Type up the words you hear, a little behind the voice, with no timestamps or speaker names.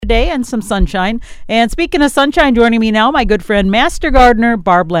today and some sunshine. And speaking of sunshine, joining me now, my good friend, Master Gardener,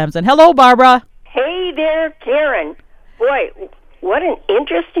 Barb Lamson. Hello, Barbara. Hey there, Karen. Boy, what an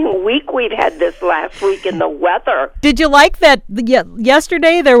interesting week we've had this last week in the weather. Did you like that?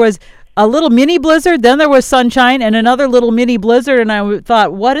 Yesterday there was a little mini blizzard, then there was sunshine, and another little mini blizzard, and I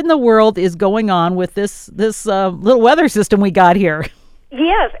thought, what in the world is going on with this little weather system we got here?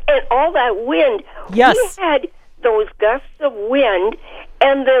 Yes, and all that wind. Yes. We had those gusts of wind,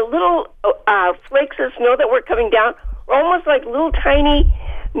 and the little flakes of snow that were coming down were almost like little tiny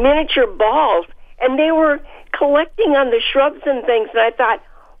miniature balls, and they were collecting on the shrubs and things, and I thought,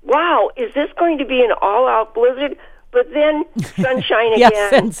 wow, is this going to be an all-out blizzard? But then sunshine again.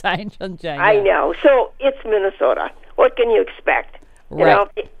 Yes, sunshine. I know. So it's Minnesota. What can you expect? Right. You know,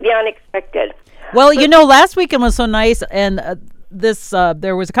 the unexpected. Well, last weekend was so nice, and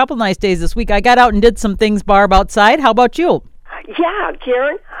there was a couple nice days this week. I got out and did some things, Barb, outside. How about you? Yeah,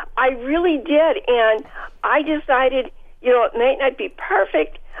 Karen, I really did, and I decided, it might not be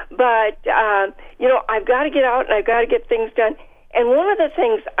perfect, but, I've got to get out and I've got to get things done. And one of the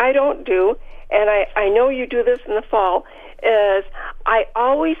things I don't do, and I know you do this in the fall, is I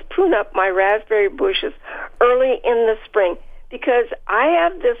always prune up my raspberry bushes early in the spring because I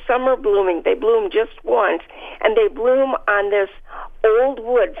have this summer blooming. They bloom just once, and they bloom on this old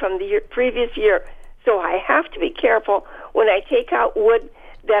wood from the previous year. So I have to be careful when I take out wood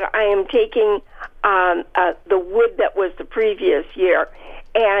that I am taking the wood that was the previous year.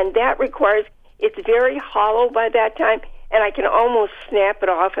 And that requires, it's very hollow by that time, and I can almost snap it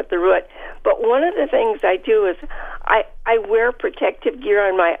off at the root. But one of the things I do is I wear protective gear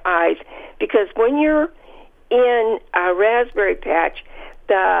on my eyes because when you're in a raspberry patch,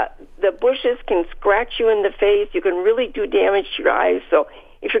 the bushes can scratch you in the face. You can really do damage to your eyes. So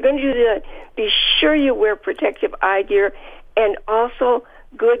if you're going to do that, be sure you wear protective eye gear and also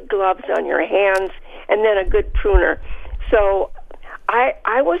good gloves on your hands and then a good pruner. So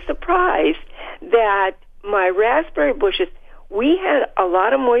I was surprised that my raspberry bushes, we had a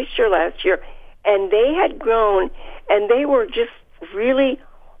lot of moisture last year, and they had grown, and they were just really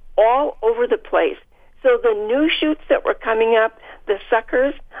all over the place. So the new shoots that were coming up, the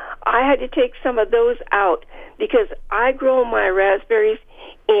suckers, I had to take some of those out because I grow my raspberries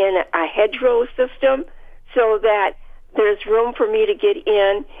in a hedgerow system so that there's room for me to get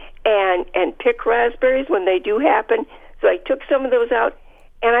in and pick raspberries when they do happen. So I took some of those out,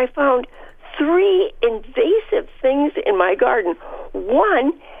 and I found 3 invasive things in my garden.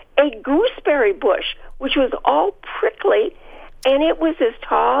 One, a gooseberry bush, which was all prickly, and it was as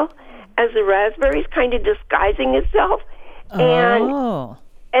tall as the raspberries, kind of disguising itself. Oh.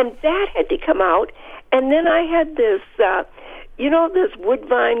 And that had to come out. And then I had this, this wood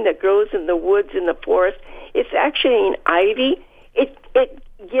vine that grows in the woods in the forest. It's actually an ivy. It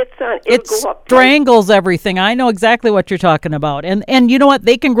gets on. It strangles everything. I know exactly what you're talking about. And you know what?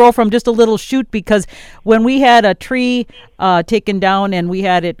 They can grow from just a little shoot because when we had a tree taken down and we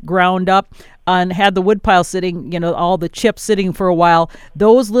had it ground up and had the wood pile sitting, all the chips sitting for a while,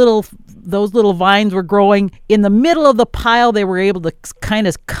 those little vines were growing in the middle of the pile. They were able to kind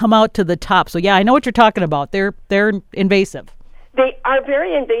of come out to the top. So yeah, I know what you're talking about. They're invasive. They are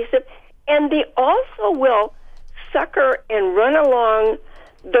very invasive, and they also will sucker and run along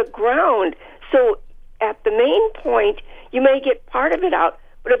the ground. So at the main point, you may get part of it out,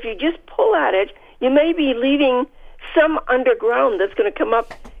 but if you just pull at it, you may be leaving some underground that's going to come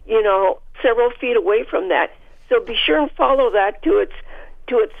up, several feet away from that. So be sure and follow that to its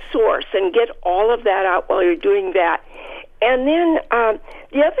source and get all of that out while you're doing that. And then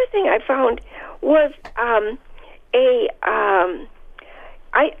the other thing I found was I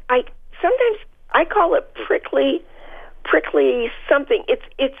sometimes I call it prickly something.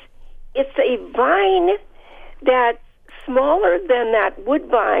 It's a vine that's smaller than that wood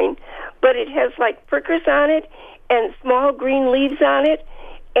vine, but it has like prickers on it and small green leaves on it.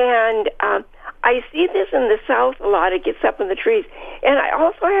 And I see this in the south a lot. It gets up in the trees. And I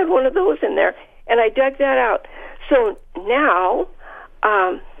also had one of those in there, and I dug that out. So now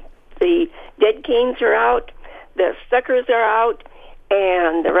the dead canes are out, the suckers are out,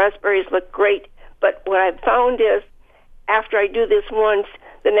 and the raspberries look great. But what I've found is after I do this once,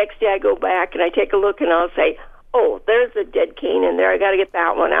 the next day I go back and I take a look and I'll say, oh, there's a dead cane in there. I got to get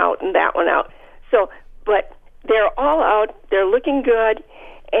that one out and that one out. So, but they're all out. They're looking good,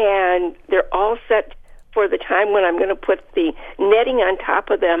 and they're all set for the time when I'm going to put the netting on top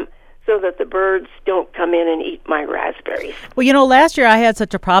of them so that the birds don't come in and eat my raspberries. Well, last year I had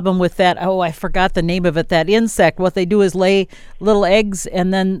such a problem with that. Oh, I forgot the name of it, that insect. What they do is lay little eggs,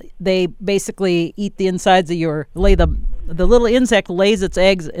 and then they basically eat the insides of lay the the little insect lays its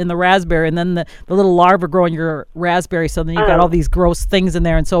eggs in the raspberry, and then the little larvae grow in your raspberry. So then you've got all these gross things in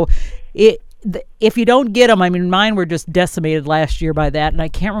there, and so if you don't get them, I mean, mine were just decimated last year by that, and I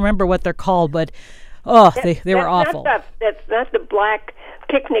can't remember what they're called, but they were awful. That's not the black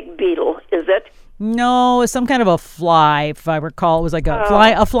picnic beetle, is it? No, it's some kind of a fly, if I recall. It was like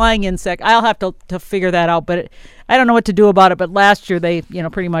a flying insect. I'll have to figure that out, but I don't know what to do about it. But last year they,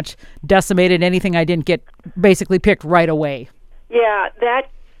 pretty much decimated anything I didn't get basically picked right away. Yeah,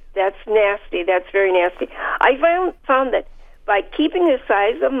 that's nasty. That's very nasty. I found that by keeping the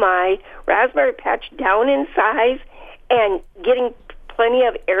size of my raspberry patch down in size and getting plenty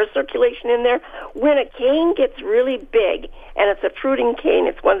of air circulation in there, when a cane gets really big, and it's a fruiting cane,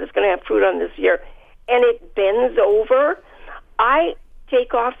 it's one that's going to have fruit on this year, and it bends over, I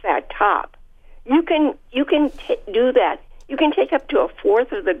take off that top. You can do that. You can take up to a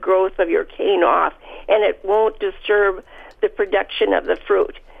fourth of the growth of your cane off, and it won't disturb the production of the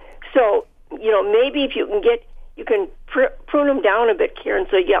fruit. So, maybe if you can prune them down a bit, Karen,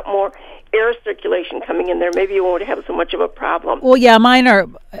 so you get more air circulation coming in there. Maybe you won't have so much of a problem. Well, yeah, mine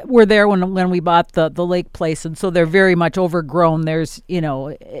were there when we bought the lake place, and so they're very much overgrown. There's,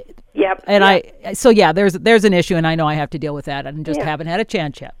 Yep. And there's an issue, and I know I have to deal with that, and just haven't had a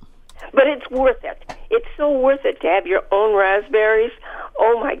chance yet. But it's worth it. It's so worth it to have your own raspberries.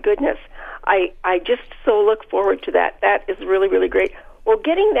 Oh my goodness, I just so look forward to that. That is really, really great. Well,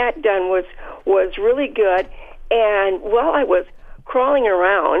 getting that done was really good, and while I was crawling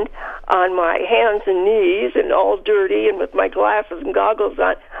around on my hands and knees and all dirty and with my glasses and goggles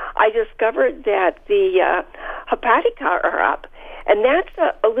on, I discovered that the hepatica are up. And that's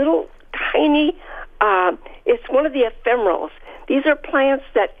a little tiny, it's one of the ephemerals. These are plants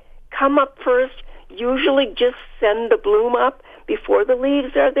that come up first, usually just send the bloom up before the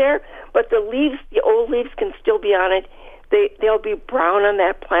leaves are there, but the old leaves can still be on it. They'll be brown on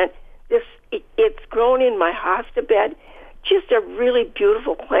that plant. It's grown in my hosta bed. Just a really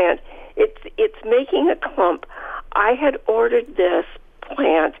beautiful plant. It's making a clump. I had ordered this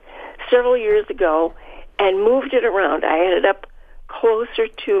plant several years ago and moved it around. I had it up closer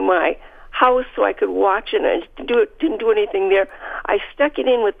to my house so I could watch it. I didn't do anything there. I stuck it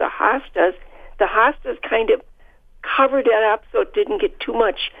in with the hostas. The hostas kind of covered it up so it didn't get too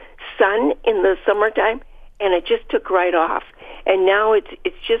much sun in the summertime, and it just took right off. And now it's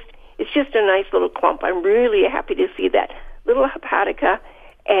just a nice little clump. I'm really happy to see that. Little hepatica,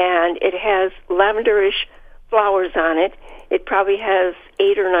 and it has lavenderish flowers on it. It probably has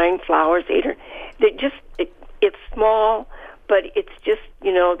 8 or 9 flowers. It's small, but it's just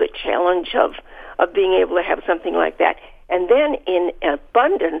the challenge of being able to have something like that. And then in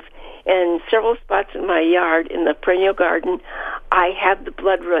abundance, in several spots in my yard, in the perennial garden, I have the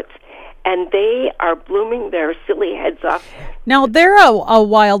bloodroots, and they are blooming their silly heads off. Now they're a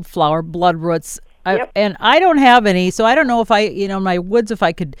wildflower, bloodroots. Yep. And I don't have any, so I don't know if in my woods, if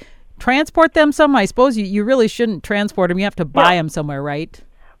I could transport them some. I suppose you really shouldn't transport them. You have to buy them somewhere, right?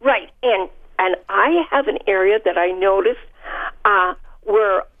 Right. And I have an area that I noticed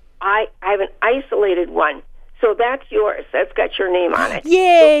where I have an isolated one. So that's yours. That's got your name on it.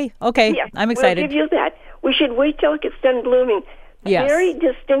 Yay! So, okay, yeah, I'm excited. We'll give you that. We should wait till it gets done blooming. Yes. Very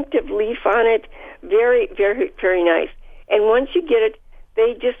distinctive leaf on it. Very, very, very nice. And once you get it,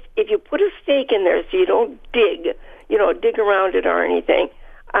 if you put a stake in there so you don't dig around it or anything,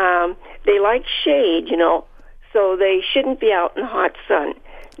 they like shade, so they shouldn't be out in the hot sun.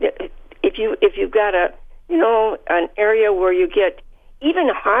 If you've got an area where you get even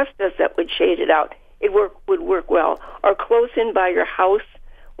hostas that would shade it out, it would work well. Or close in by your house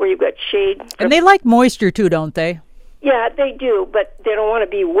where you've got shade. And they like moisture too, don't they? Yeah, they do, but they don't want to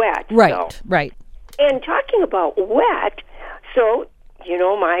be wet. Right, so. Right. And talking about wet, so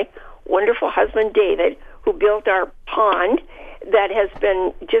my wonderful husband David, who built our pond, that has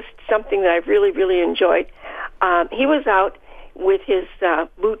been just something that I've really, really enjoyed. He was out with his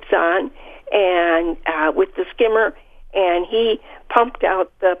boots on and with the skimmer, and he pumped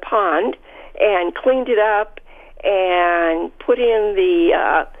out the pond and cleaned it up and put in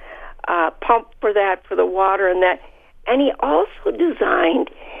the pump for the water and that. And he also designed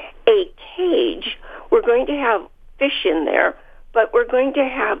a cage. We're going to have fish in there, but we're going to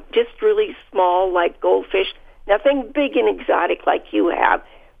have just really small, like goldfish, nothing big and exotic like you have.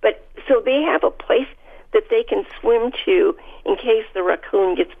 But so they have a place that they can swim to in case the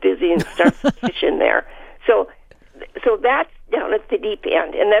raccoon gets busy and starts fishing there. So that's down at the deep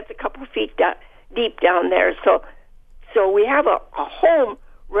end, and that's a couple feet deep down there. So we have a home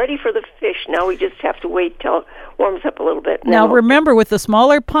ready for the fish. Now we just have to wait till it warms up a little bit. Now remember, with the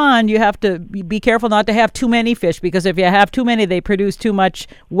smaller pond, you have to be careful not to have too many fish, because if you have too many, they produce too much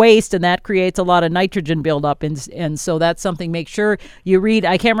waste, and that creates a lot of nitrogen buildup. And so that's something. Make sure you read.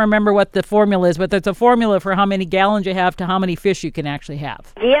 I can't remember what the formula is, but there's a formula for how many gallons you have to how many fish you can actually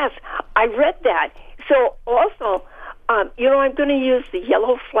have. Yes, I read that. So also, I'm going to use the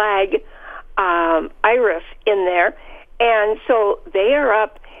yellow flag iris in there, and so they are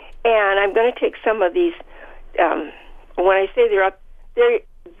up, and I'm going to take some of these. When I say they're up,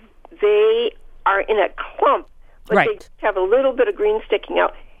 they are in a clump, but right. They just have a little bit of green sticking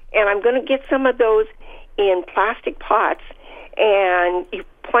out, and I'm going to get some of those in plastic pots, and you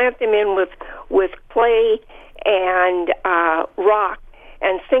plant them in with clay and rock,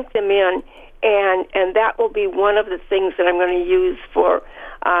 and sink them in, and that will be one of the things that I'm going to use for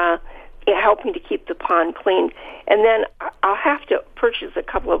helping to keep the pond clean. And then I'll have to purchase a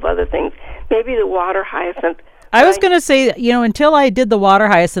couple of other things, maybe the water hyacinth. I was going to say, until I did the water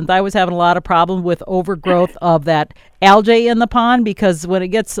hyacinth, I was having a lot of problem with overgrowth of that algae in the pond, because when it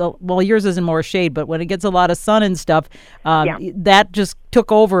gets, yours isn't more shade, but when it gets a lot of sun and stuff, that just took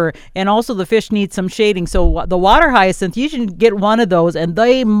over. And also the fish need some shading. So the water hyacinth, you should get one of those, and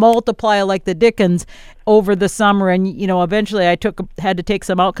they multiply like the dickens over the summer. And, eventually I had to take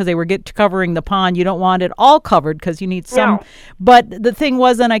some out because they were covering the pond. You don't want it all covered because you need some. No. But the thing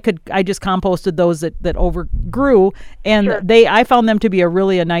was, then I just composted those that overgrew, and sure. I found them to be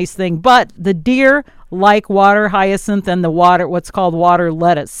a nice thing. But the deer like water hyacinth and what's called water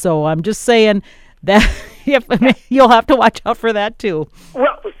lettuce. So I'm just saying that you'll have to watch out for that too.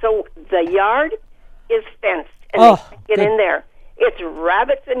 Well, so the yard is fenced, and they get in there. It's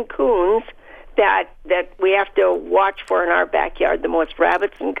rabbits and coons that we have to watch for in our backyard. The most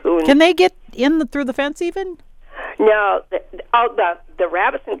rabbits and coons. Can they get in through the fence even? No, the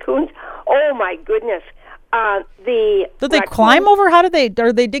rabbits and coons. Oh my goodness! Do they climb over? How do they?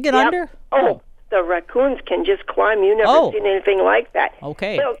 Are they digging under? Oh. The raccoons can just climb. You never seen anything like that.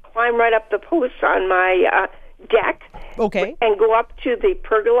 Okay. They'll climb right up the posts on my deck. Okay. And go up to the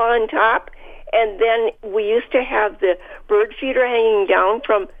pergola on top. And then we used to have the bird feeder hanging down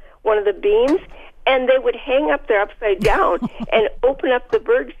from one of the beams, and they would hang up there upside down and open up the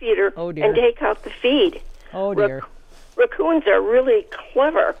bird feeder and take out the feed. Oh, dear. Raccoons are really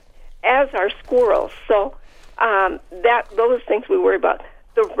clever, as are squirrels. So those things we worry about.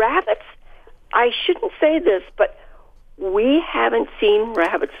 The rabbits, I shouldn't say this, but we haven't seen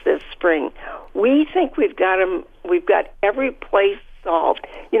rabbits this spring. We think we've got them. We've got every place solved.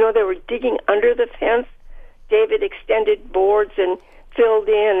 They were digging under the fence. David extended boards and filled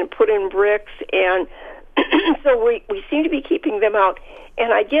in and put in bricks, and so we seem to be keeping them out.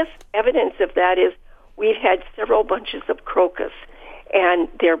 And I guess evidence of that is we've had several bunches of crocus, and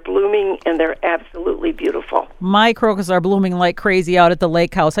they're blooming, and they're absolutely beautiful. My crocus are blooming like crazy out at the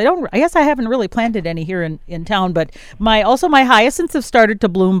lake house. I guess I haven't really planted any here in town, but my hyacinths have started to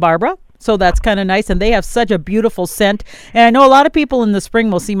bloom, Barbara. So that's kind of nice, and they have such a beautiful scent. And I know a lot of people in the spring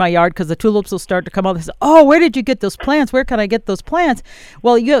will see my yard because the tulips will start to come out. They say, "Oh, where did you get those plants? Where can I get those plants?"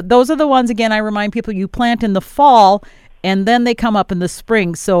 Well, those are the ones, again, I remind people, you plant in the fall, and then they come up in the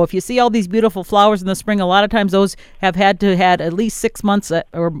spring. So if you see all these beautiful flowers in the spring, a lot of times those have had at least 6 months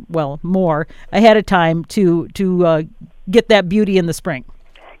or more ahead of time to get that beauty in the spring.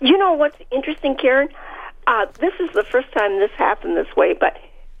 You know what's interesting, Karen? This is the first time this happened this way, but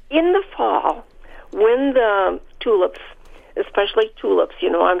in the fall, when the tulips, especially tulips,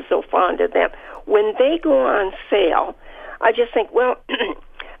 I'm so fond of them, when they go on sale, I just think, well,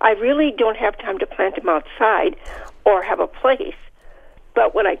 I really don't have time to plant them outside or have a place.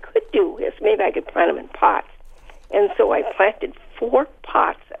 But what I could do is maybe I could plant them in pots. And so I planted 4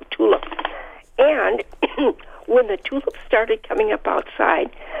 pots of tulips. And when the tulips started coming up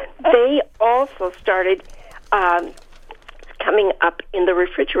outside, they also started coming up in the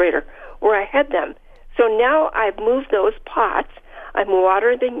refrigerator where I had them. So now I've moved those pots. I'm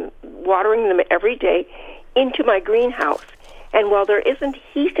watering them every day into my greenhouse. And while there isn't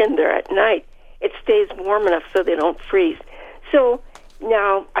heat in there at night, it stays warm enough so they don't freeze. So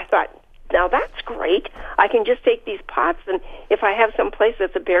now I thought, now that's great. I can just take these pots, and if I have some place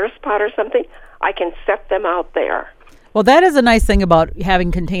that's a bare spot or something, I can set them out there. Well, that is a nice thing about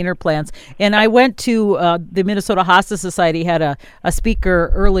having container plants. And I went to the Minnesota Hosta Society, had a speaker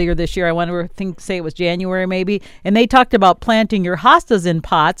earlier this year. I want to say it was January maybe. And they talked about planting your hostas in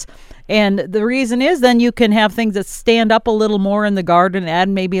pots. And the reason is then you can have things that stand up a little more in the garden, add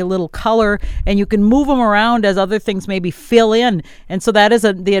maybe a little color, and you can move them around as other things maybe fill in. And so that is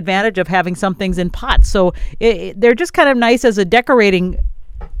the advantage of having some things in pots. So they're just kind of nice as a decorating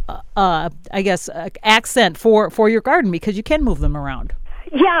accent for your garden because you can move them around.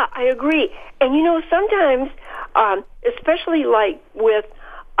 Yeah, I agree. And sometimes, especially like with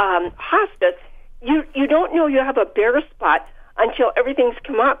hospice, you don't know you have a bare spot until everything's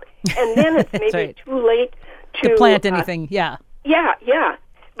come up, and then it's maybe right. too late to plant anything. Yeah. Yeah.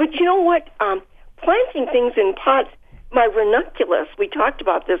 But you know what? Planting things in pots, my ranunculus, we talked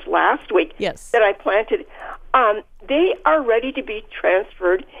about this last week, yes, that I planted, they are ready to be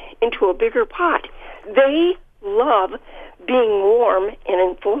transferred into a bigger pot. They love being warm and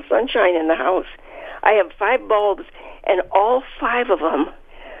in full sunshine in the house. I have 5 bulbs, and all 5 of them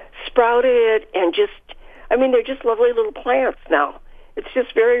sprouted and they're just lovely little plants now. It's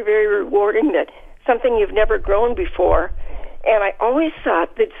just very, very rewarding that something you've never grown before. And I always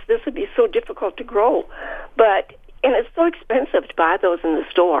thought that this would be so difficult to grow, and it's so expensive to buy those in the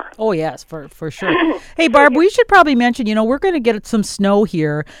store. Oh, yes, for sure. Hey, Barb, we should probably mention, we're going to get some snow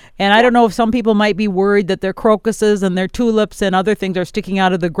here, and I don't know if some people might be worried that their crocuses and their tulips and other things are sticking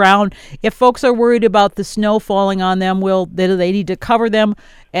out of the ground. If folks are worried about the snow falling on them, they need to cover them.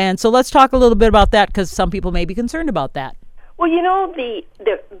 And so let's talk a little bit about that because some people may be concerned about that. Well,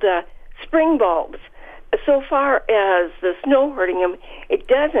 the spring bulbs, so far as the snow hurting them, it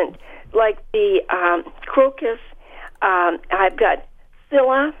doesn't. Like the crocus, I've got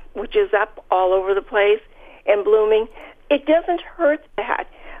Scilla, which is up all over the place and blooming. It doesn't hurt that,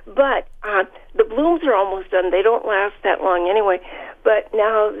 but the blooms are almost done. They don't last that long anyway. But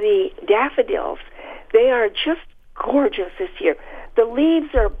now the daffodils, they are just gorgeous this year. The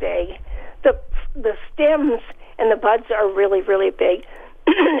leaves are big. The stems and the buds are really, really big.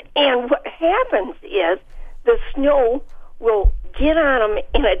 And what happens is the snow will get on them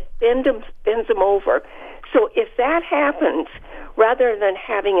and it bends them over. So if that happens, rather than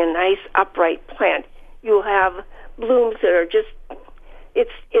having a nice upright plant, you'll have blooms that are just,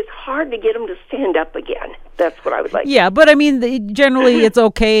 it's hard to get them to stand up again. That's what I would like. Yeah, but generally it's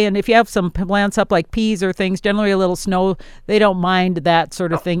okay. And if you have some plants up like peas or things, generally a little snow, they don't mind that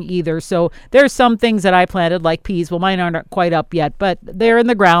sort of thing either. So there's some things that I planted like peas. Well, mine aren't quite up yet, but they're in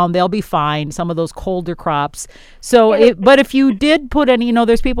the ground. They'll be fine. Some of those colder crops. So, but if you did put any,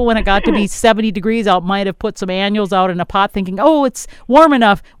 there's people when it got to be 70 degrees out might have put some annuals out in a pot thinking, oh, it's warm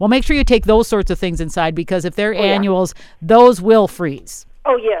enough. Well, make sure you take those sorts of things inside because if they're annuals, those will freeze.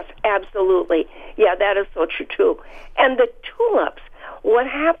 Oh, yes, absolutely. Yeah, that is so true, too. And the tulips, what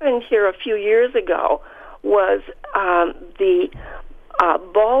happened here a few years ago was the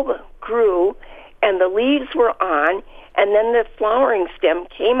bulb grew and the leaves were on, and then the flowering stem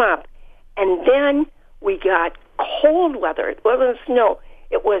came up, and then we got cold weather. It wasn't snow.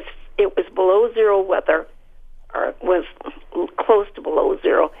 It was below zero weather, or it was close to below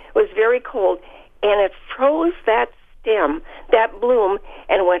zero. It was very cold, and it froze that stem, that bloom,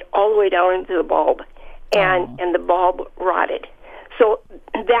 and went all the way down into the bulb, and the bulb rotted. So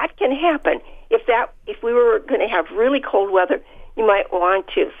that can happen. If we were going to have really cold weather, you might want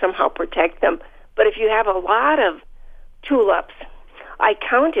to somehow protect them. But if you have a lot of tulips, I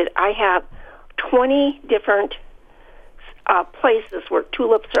have 20 different places where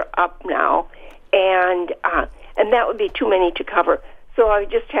tulips are up now, and that would be too many to cover. So I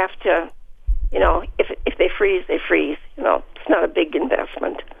just have to, if they freeze, they freeze. It's not a big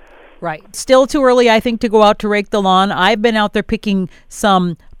investment. Right. Still too early, I think, to go out to rake the lawn. I've been out there picking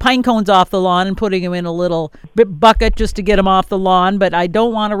some pine cones off the lawn and putting them in a little bucket just to get them off the lawn, but I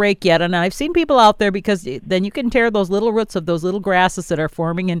don't want to rake yet. And I've seen people out there because then you can tear those little roots of those little grasses that are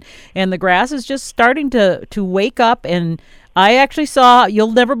forming, and the grass is just starting to wake up. And I actually saw,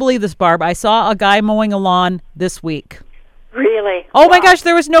 you'll never believe this, Barb, I saw a guy mowing a lawn this week. Really? Oh, wow. My gosh,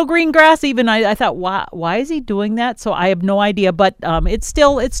 there was no green grass even. I thought, why is he doing that? So I have no idea, but it's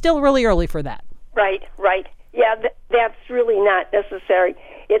still really early for that. Right. Yeah, that's really not necessary.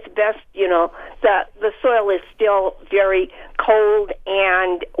 It's best, the soil is still very cold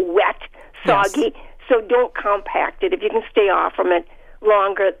and wet, soggy, so don't compact it. If you can stay off from it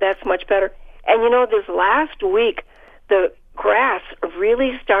longer, that's much better. And this last week, the grass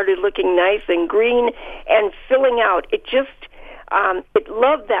really started looking nice and green and filling out. It just, it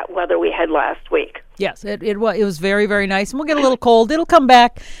loved that weather we had last week. Yes, it was very, very nice. And we'll get a little cold. It'll come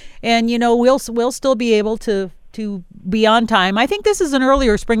back, and we'll still be able to be on time. I think this is an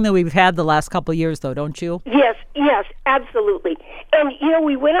earlier spring than we've had the last couple of years, though, don't you? Yes, absolutely. And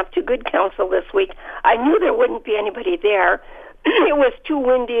we went up to Good Counsel this week. I knew there wouldn't be anybody there. It was too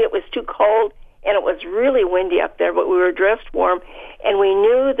windy. It was too cold. And it was really windy up there, but we were dressed warm, and we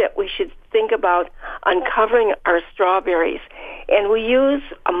knew that we should think about uncovering our strawberries. And we use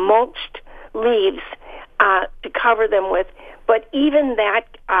mulched leaves to cover them with. But even that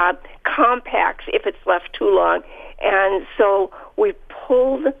compacts if it's left too long. And so we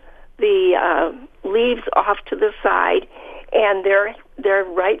pulled the leaves off to the side, and they're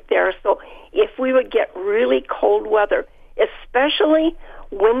right there. So if we would get really cold weather, especially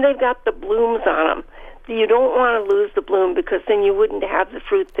when they've got the blooms on them, you don't want to lose the bloom because then you wouldn't have the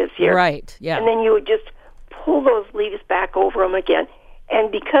fruit this year. Right, yeah. And then you would just pull those leaves back over them again.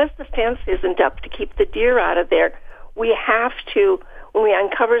 And because the fence isn't up to keep the deer out of there, we have to, when we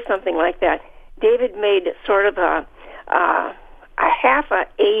uncover something like that, David made sort of a half a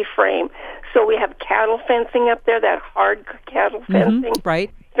A-frame. So we have cattle fencing up there, that hard cattle fencing.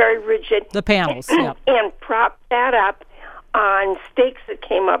 Right. Very rigid. The panels, yeah. And prop that up on stakes that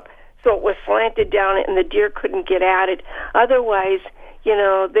came up so it was slanted down and the deer couldn't get at it. Otherwise,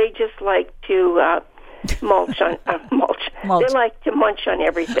 they just like to mulch. They like to munch on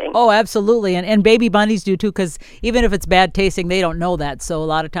everything. Oh, absolutely. And baby bunnies do too, because even if it's bad tasting, they don't know that. So a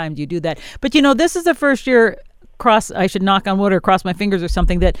lot of times you do that. But this is the first year, I should knock on wood or cross my fingers or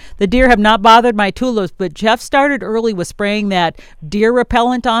something, that the deer have not bothered my tulips, but Jeff started early with spraying that deer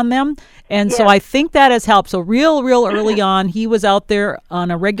repellent on them. And so I think that has helped. So real early on, he was out there on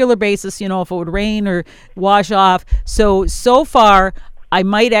a regular basis, if it would rain or wash off. So far, I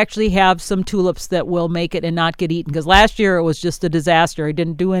might actually have some tulips that will make it and not get eaten, because last year it was just a disaster. I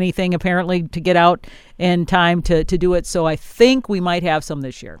didn't do anything apparently to get out in time to do it. So I think we might have some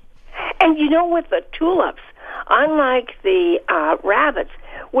this year. And with the tulips, unlike the rabbits,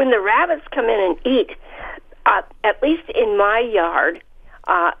 when the rabbits come in and eat, at least in my yard,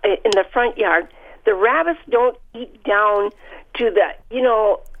 in the front yard, the rabbits don't eat down to the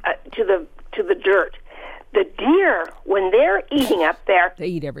to the dirt. The deer, when they're eating up there, they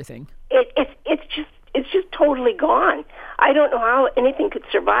eat everything. It's just totally gone. I don't know how anything could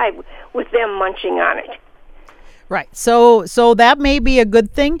survive with them munching on it. Right. So that may be a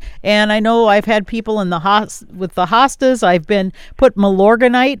good thing. And I know I've had people in with the hostas. I've put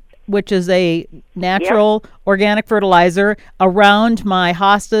Milorganite, which is a natural organic fertilizer, around my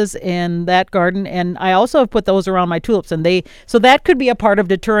hostas in that garden. And I also have put those around my tulips. And so that could be a part of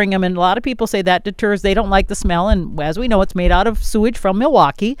deterring them. And a lot of people say that deters. They don't like the smell. And as we know, it's made out of sewage from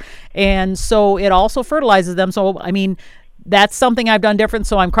Milwaukee. And so it also fertilizes them. So, that's something I've done different,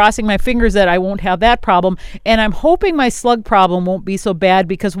 so I'm crossing my fingers that I won't have that problem. And I'm hoping my slug problem won't be so bad,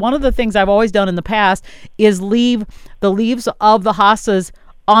 because one of the things I've always done in the past is leave the leaves of the hostas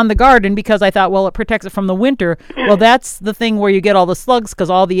on the garden, because I thought, well, it protects it from the winter. Well, that's the thing where you get all the slugs,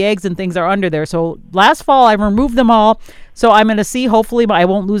 because all the eggs and things are under there. So last fall, I removed them all. So I'm going to see, hopefully I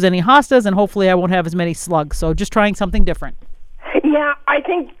won't lose any hostas, and hopefully I won't have as many slugs. So just trying something different. Yeah, I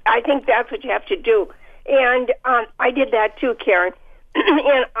think that's what you have to do. And I did that too, Karen.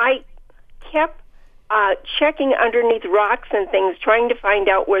 And I kept checking underneath rocks and things, trying to find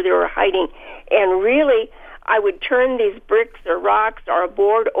out where they were hiding. And really, I would turn these bricks or rocks or a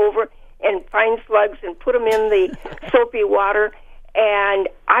board over and find slugs and put them in the soapy water. And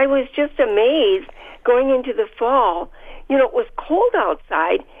I was just amazed going into the fall. It was cold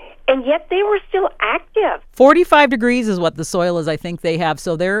outside, and yet they were still active. 45 degrees is what the soil is, I think they have.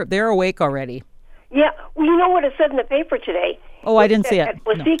 So they're awake already. Yeah, well, you know what it said in the paper today? Oh, I didn't see it. At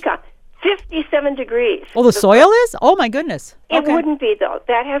Waseca, 57 degrees. Oh, the soil is? Oh, my goodness. It wouldn't be, though.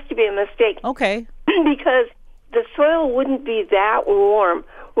 That has to be a mistake. Okay. Because the soil wouldn't be that warm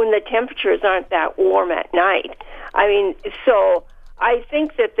when the temperatures aren't that warm at night. So I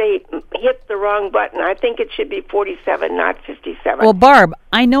think that they hit the wrong button. I think it should be 47, not 57. Well, Barb,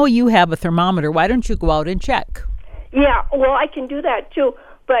 I know you have a thermometer. Why don't you go out and check? Yeah, well, I can do that, too.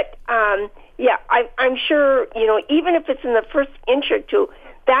 But, I'm sure, even if it's in the first inch or two,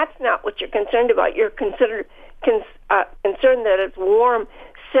 that's not what you're concerned about. You're concerned that it's warm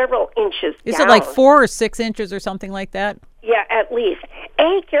several inches Is down. it like 4 or 6 inches or something like that? Yeah, at least.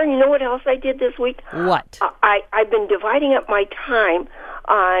 Hey, Karen, you know what else I did this week? What? I've been dividing up my time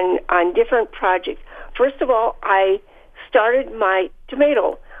on different projects. First of all, I started my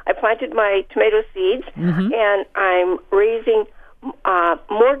tomato. I planted my tomato seeds, and I'm raising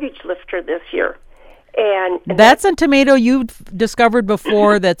mortgage lifter this year. And that's a tomato you've discovered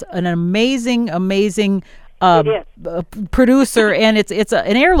before. That's an amazing producer, and it's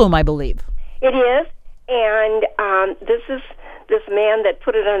an heirloom, I believe. It is, and this is this man that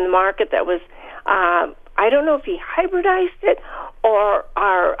put it on the market that was, I don't know if he hybridized it or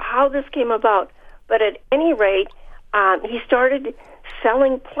how this came about, but at any rate, he started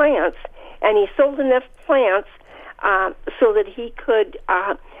selling plants, and he sold enough plants so that he could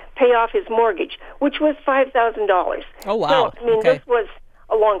pay off his mortgage, which was $5,000. Oh, wow. So, this was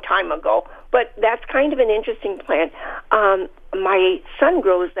a long time ago, But that's kind of an interesting plant. My son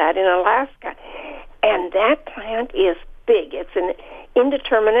grows that in Alaska, and that plant is big. It's an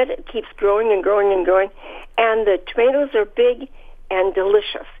indeterminate. It keeps growing and growing and growing, and the tomatoes are big and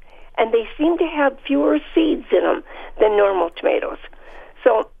delicious. And they seem to have fewer seeds in them than normal tomatoes.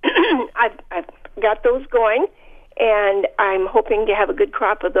 So I've got those going, and I'm hoping to have a good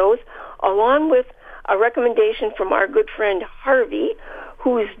crop of those, along with a recommendation from our good friend Harvey,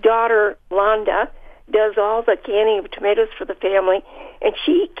 whose daughter Londa does all the canning of tomatoes for the family, and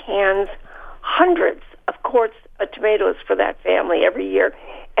she cans hundreds of quarts of tomatoes for that family every year.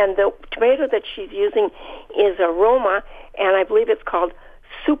 And the tomato that she's using is Aroma, and I believe it's called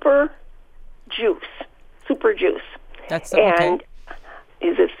Super Juice. Super Juice. That's okay. And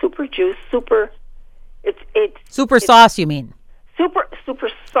is it Super Juice? It's Super Sauce, you mean? Super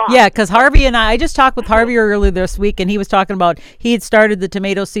soft. Yeah, because Harvey and I just talked with Harvey earlier this week, and he was talking about he had started the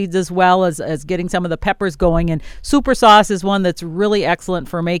tomato seeds as well as getting some of the peppers going. And Super Sauce is one that's really excellent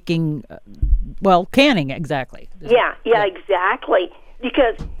for making, canning, exactly. Yeah, exactly.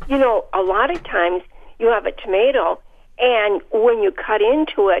 Because, a lot of times you have a tomato, and when you cut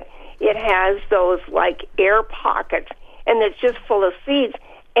into it, it has those, like, air pockets, and it's just full of seeds,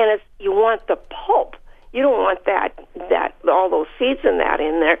 and you want the pulp. You don't want that all those seeds in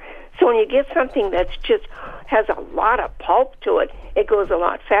there. So when you get something that's just has a lot of pulp to it, it goes a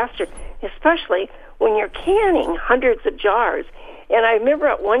lot faster, especially when you're canning hundreds of jars. And I remember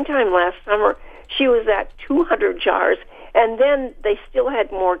at one time last summer, she was at 200 jars, and then they still had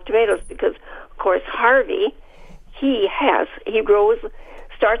more tomatoes because, of course, Harvey, he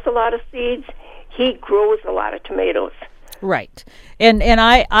starts a lot of seeds, he grows a lot of tomatoes. Right. And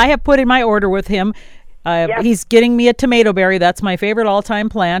I have put in my order with him. Yep. He's getting me a tomato berry. That's my favorite all-time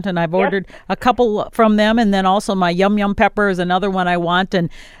plant, and I've ordered a couple from them, and then also my Yum Yum pepper is another one I want. And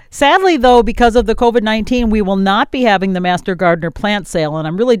sadly, though, because of the COVID-19, we will not be having the Master Gardener plant sale, and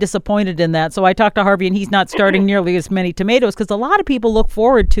I'm really disappointed in that. So I talked to Harvey, and he's not starting nearly as many tomatoes because a lot of people look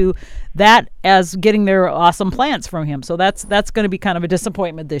forward to that as getting their awesome plants from him. So that's going to be kind of a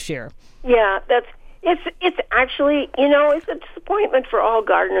disappointment this year. Yeah, It's actually, it's a disappointment for all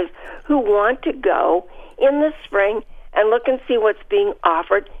gardeners who want to go in the spring and look and see what's being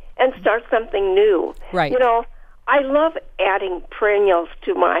offered and start something new. Right. I love adding perennials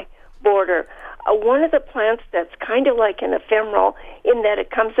to my border. One of the plants that's kind of like an ephemeral in that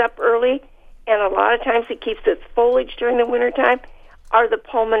it comes up early and a lot of times it keeps its foliage during the wintertime are the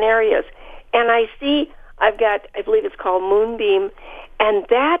pulmonarias. And I've got, I believe it's called Moonbeam, and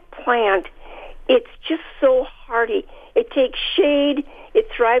that plant, it's just so hardy. It takes shade, it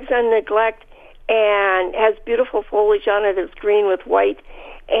thrives on neglect, and has beautiful foliage on it. It's green with white,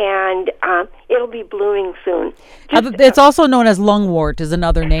 and it'll be blooming soon. It's also known as lungwort is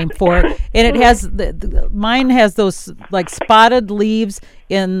another name for it. And it has, mine has those like spotted leaves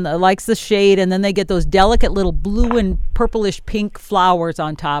likes the shade, and then they get those delicate little blue and purplish pink flowers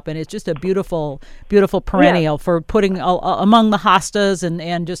on top, and it's just a beautiful, beautiful perennial for putting among the hostas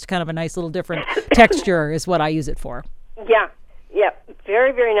and just kind of a nice little different texture is what I use it for. Yeah,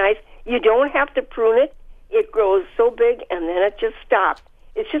 very, very nice. You don't have to prune it. It grows so big, and then it just stops.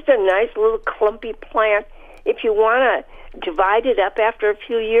 It's just a nice little clumpy plant. If you want to divide it up after a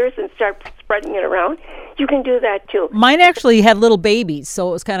few years and start spreading it around, you can do that too. Mine actually had little babies, so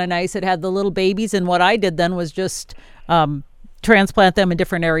it was kind of nice. It had the little babies, and what I did then was just transplant them in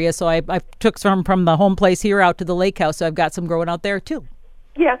different areas. So I took some from the home place here out to the lake house, so I've got some growing out there too.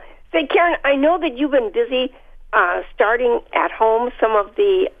 Yeah. Say, Karen, I know that you've been busy starting at home some of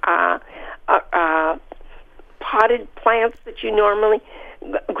the potted plants that you normally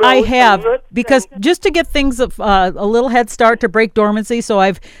grow. I have, because just to get things a little head start to break dormancy, so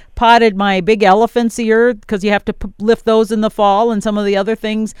I've potted my big elephant's ear because you have to lift those in the fall, and some of the other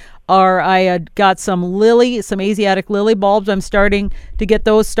things are I had got some Asiatic lily bulbs. I'm starting to get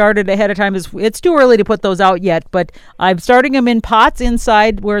those started ahead of time. It's too early to put those out yet, but I'm starting them in pots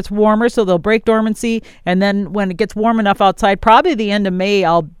inside where it's warmer, so they'll break dormancy, and then when it gets warm enough outside, probably the end of May,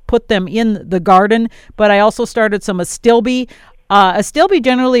 I'll put them in the garden. But I also started some astilbe. Astilbe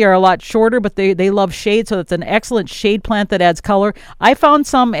generally are a lot shorter, but they love shade, so it's an excellent shade plant that adds color. I found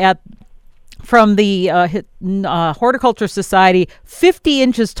some from the Horticulture Society, 50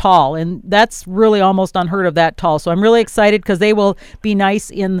 inches tall, and that's really almost unheard of that tall. So I'm really excited because they will be nice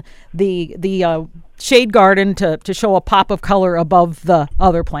in the shade garden to show a pop of color above the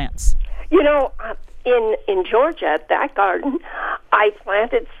other plants. In Georgia, at that garden, I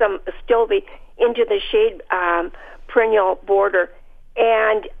planted some astilbe into the shade perennial border,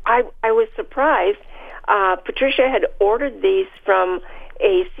 and I was surprised. Patricia had ordered these from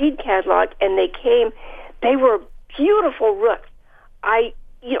a seed catalog, and they were beautiful roots.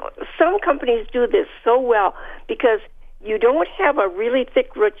 Some companies do this so well because you don't have a really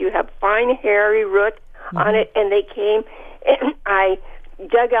thick root. You have fine, hairy root on it, and they came, and I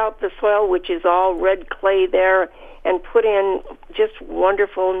dug out the soil, which is all red clay there, and put in just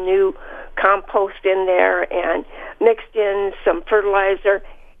wonderful new compost in there and mixed in some fertilizer,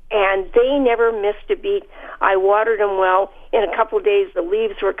 and they never missed a beat. I watered them well. In a couple of days, the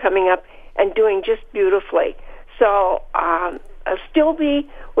leaves were coming up and doing just beautifully. So a stilbea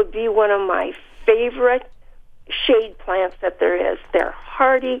would be one of my favorite shade plants that there is. They're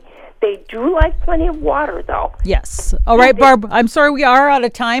hardy. They do like plenty of water, though. Yes. All right, Barb, I'm sorry we are out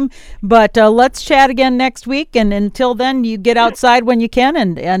of time, but let's chat again next week. And until then, you get outside when you can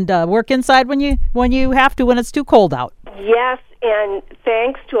and work inside when you have to, when it's too cold out. Yes, and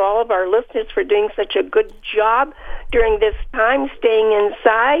thanks to all of our listeners for doing such a good job during this time, staying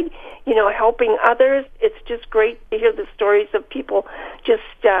inside, helping others. It's just great to hear the stories of people just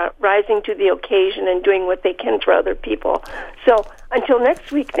rising to the occasion and doing what they can for other people. So until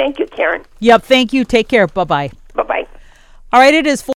next week, thank you, Karen. Yep, thank you. Take care. Bye-bye. Bye-bye. All right, it is